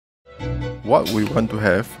What we want to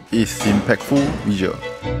have is impactful visual.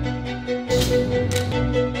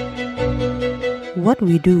 What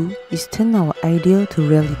we do is turn our idea to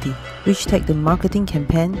reality, which take the marketing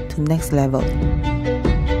campaign to next level.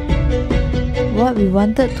 What we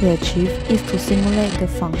wanted to achieve is to simulate the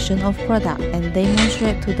function of product and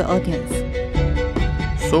demonstrate to the audience.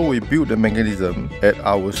 So we built the mechanism at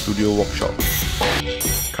our studio workshop,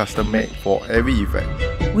 custom made for every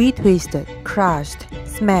effect. We twisted, crushed,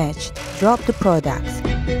 smashed, dropped the products.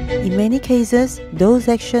 In many cases, those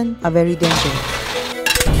actions are very dangerous.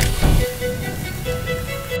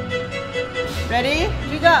 Ready?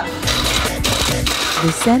 Trigger!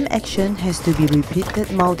 The same action has to be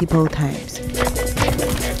repeated multiple times.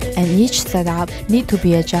 And each setup need to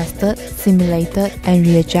be adjusted, simulated, and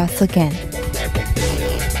readjusted again.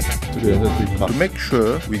 To make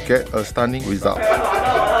sure we get a stunning result.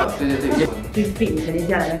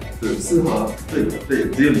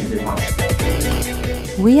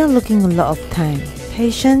 We are looking a lot of time,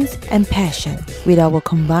 patience, and passion with our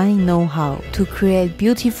combined know-how to create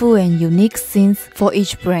beautiful and unique scenes for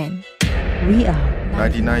each brand. We are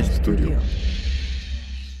 99 Studio.